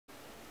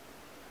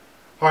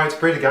Hi, it's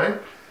Brett again,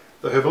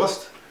 the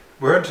herbalist.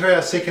 We're into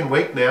our second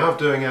week now of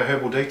doing our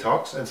herbal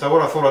detox, and so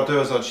what I thought I'd do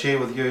is I'd share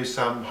with you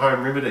some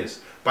home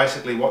remedies.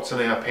 Basically what's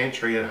in our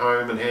pantry at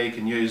home and how you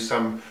can use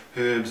some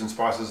herbs and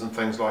spices and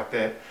things like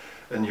that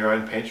in your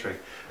own pantry.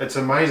 It's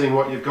amazing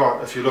what you've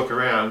got if you look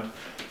around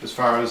as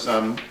far as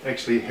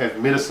actually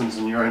have medicines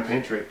in your own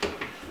pantry.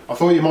 I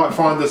thought you might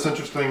find this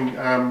interesting.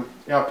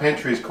 Our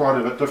pantry is quite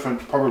a bit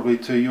different probably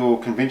to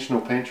your conventional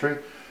pantry.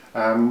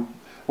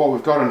 What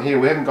we've got in here,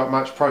 we haven't got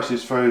much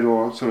processed food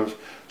or sort of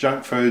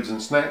junk foods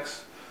and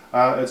snacks.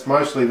 It's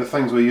mostly the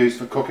things we use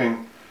for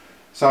cooking.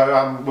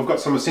 So we've got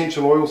some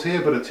essential oils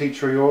here, a bit of tea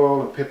tree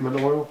oil and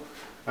peppermint oil.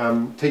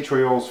 Tea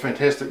tree oil is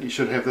fantastic. You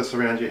should have this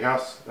around your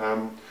house.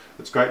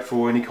 It's great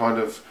for any kind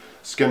of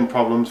skin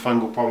problems,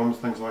 fungal problems,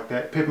 things like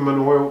that. Peppermint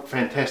oil,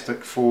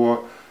 fantastic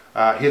for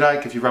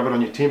headache. If you rub it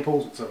on your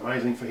temples, it's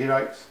amazing for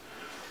headaches.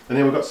 And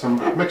then we've got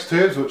some mixed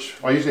herbs, which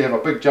I usually have a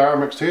big jar of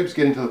mixed herbs,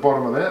 getting to the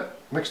bottom of that.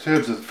 Mixed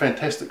herbs are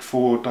fantastic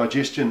for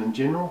digestion in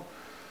general.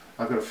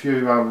 I've got a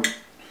few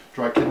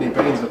dry kidney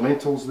beans and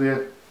lentils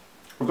there.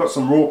 We've got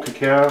some raw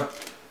cacao,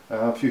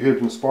 a few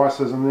herbs and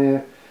spices in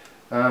there.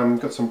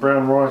 Got some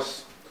brown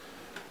rice,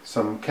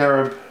 some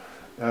carob.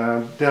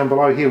 Down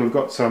below here we've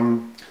got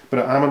some bit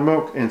of almond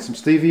milk and some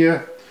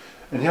stevia.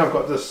 And here I've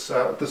got this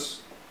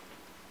this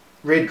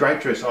red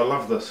grape juice. I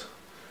love this.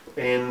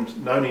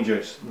 And noni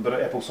juice, a bit of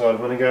apple cider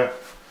vinegar.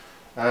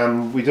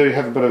 We do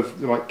have a bit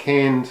of like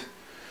canned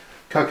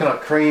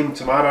coconut cream,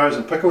 tomatoes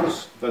and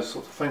pickles, those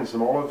sorts of things,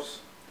 some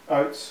olives,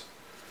 oats,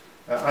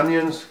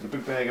 onions, a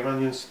big bag of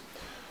onions.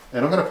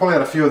 And I'm going to pull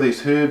out a few of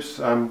these herbs.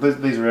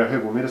 These are our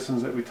herbal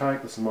medicines that we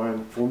take. This is my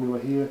own formula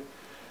here.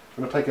 I'm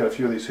going to take out a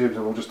few of these herbs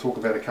and we'll just talk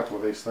about a couple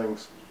of these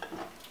things.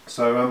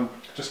 So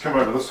just come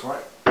over this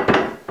way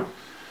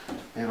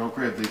and I'll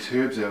grab these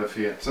herbs out of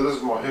here. So this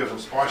is my herbs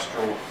and spice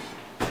drawer.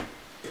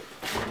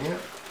 Yeah.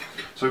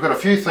 So we've got a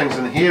few things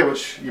in here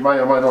which you may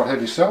or may not have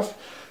yourself.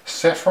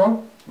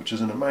 Saffron, which is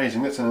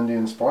that's an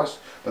Indian spice,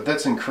 but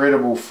that's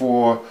incredible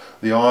for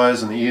the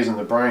eyes and the ears and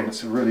the brain.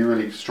 It's a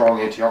really strong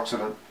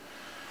antioxidant.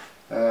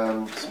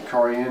 Some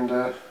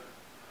coriander,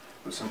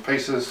 with some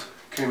pieces,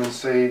 cumin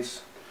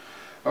seeds.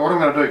 But what I'm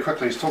going to do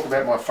quickly is talk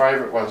about my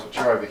favourite ones, which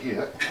are over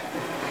here.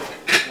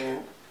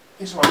 And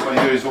these ones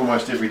I use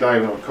almost every day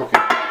when I'm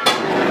cooking.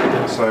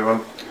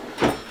 So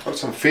I've got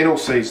some fennel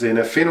seeds there.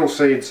 Now fennel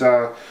seeds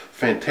are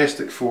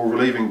fantastic for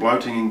relieving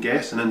bloating and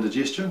gas and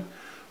indigestion.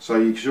 So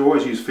you should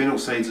always use fennel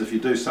seeds if you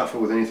do suffer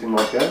with anything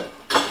like that.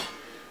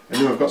 And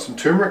then we've got some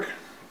turmeric.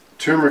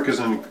 Turmeric is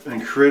an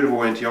incredible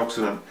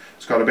antioxidant.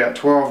 It's got about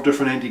 12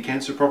 different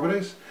anti-cancer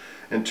properties.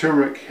 And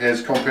turmeric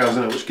has compounds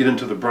in it which get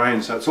into the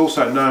brain. So it's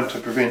also known to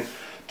prevent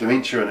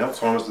dementia and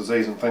Alzheimer's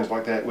disease and things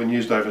like that when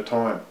used over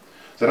time.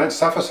 They don't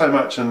suffer so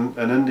much in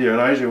India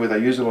and Asia where they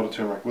use a lot of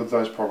turmeric with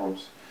those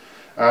problems.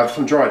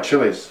 Some dried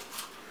chilies.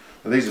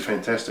 Now, these are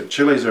fantastic.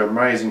 Chilies are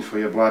amazing for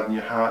your blood and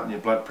your heart and your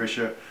blood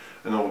pressure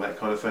and all that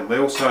kind of thing. They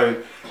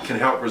also can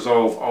help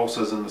resolve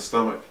ulcers in the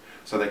stomach.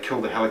 So they kill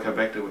the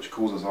helicobacter which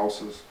causes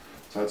ulcers.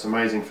 So it's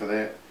amazing for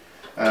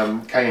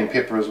that. Cayenne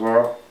pepper as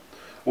well.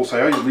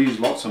 Also I use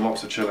lots and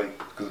lots of chili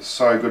because it's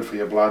so good for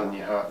your blood and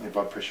your heart and your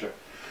blood pressure.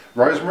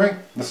 Rosemary,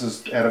 this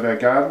is out of our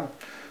garden.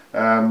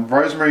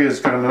 Rosemary has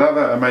got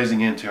another amazing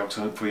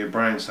antioxidant for your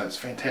brain, so it's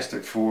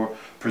fantastic for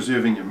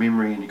preserving your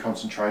memory and your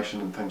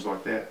concentration and things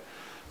like that.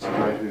 It's a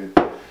great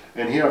herb.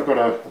 And here I've got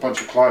a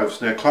bunch of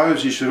cloves. Now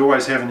cloves you should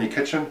always have in your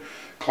kitchen.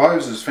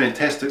 Cloves is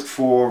fantastic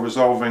for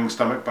resolving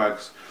stomach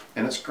bugs,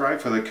 and it's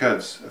great for the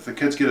kids. If the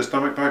kids get a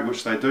stomach bug,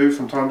 which they do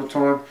from time to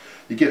time,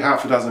 you get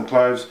half a dozen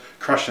cloves,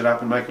 crush it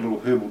up and make a little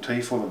herbal tea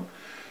for them.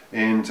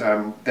 And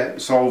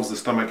that solves the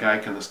stomach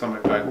ache and the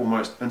stomach bug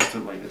almost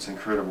instantly. It's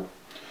incredible.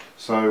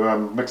 So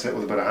mix that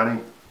with a bit of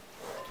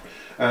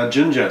honey.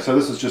 Ginger, so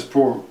this is just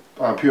pure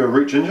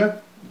root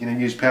ginger. You can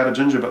use powdered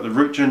ginger, but the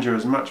root ginger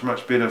is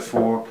much better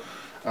for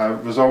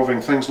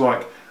resolving things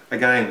like,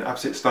 again,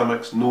 upset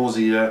stomachs,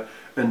 nausea,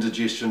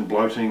 indigestion,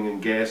 bloating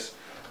and gas.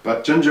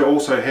 But ginger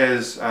also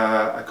has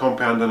a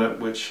compound in it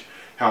which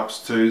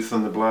helps to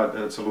thin the blood,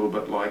 and it's a little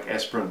bit like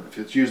aspirin. If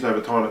it's used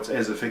over time, it's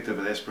as effective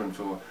as aspirin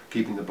for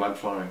keeping the blood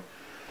flowing.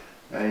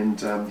 And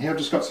here I've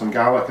just got some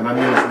garlic and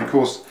onions, and of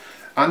course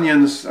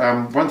onions,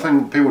 one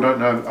thing people don't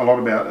know a lot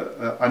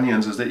about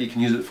onions is that you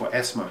can use it for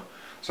asthma.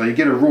 So you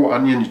get a raw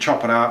onion, you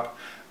chop it up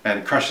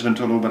and crush it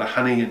into a little bit of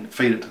honey and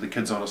feed it to the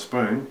kids on a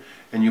spoon,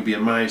 and you'll be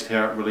amazed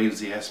how it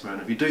relieves the asthma.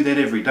 And if you do that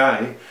every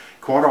day,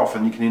 quite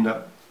often you can end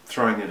up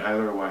throwing the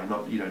inhaler away.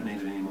 You don't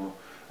need it anymore.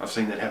 I've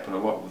seen that happen a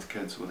lot with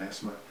kids with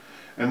asthma.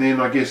 And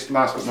then I guess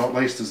last but not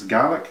least is the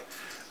garlic.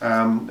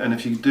 And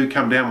if you do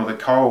come down with a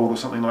cold or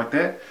something like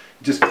that,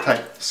 you just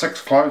take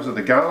 6 cloves of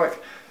the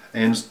garlic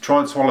and try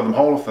and swallow them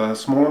whole if they're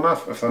small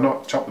enough. If they're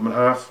not, chop them in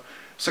half.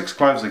 6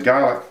 cloves of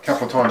garlic a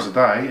couple of times a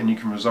day and you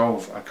can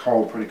resolve a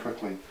cold pretty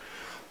quickly.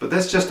 But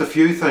that's just a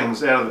few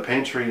things out of the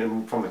pantry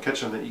and from the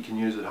kitchen that you can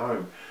use at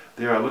home.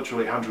 There are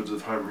literally hundreds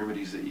of home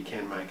remedies that you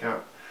can make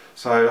up.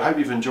 So I hope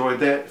you've enjoyed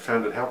that,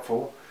 found it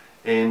helpful,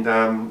 and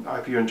I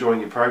hope you're enjoying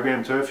your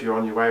program too if you're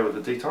on your way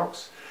with the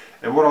detox.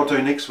 And what I'll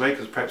do next week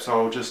is perhaps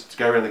I'll just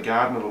go around the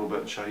garden a little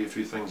bit and show you a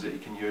few things that you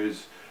can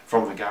use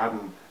from the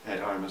garden at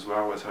home as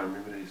well as home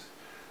remedies.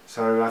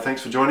 So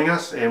thanks for joining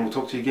us, and we'll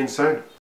talk to you again soon.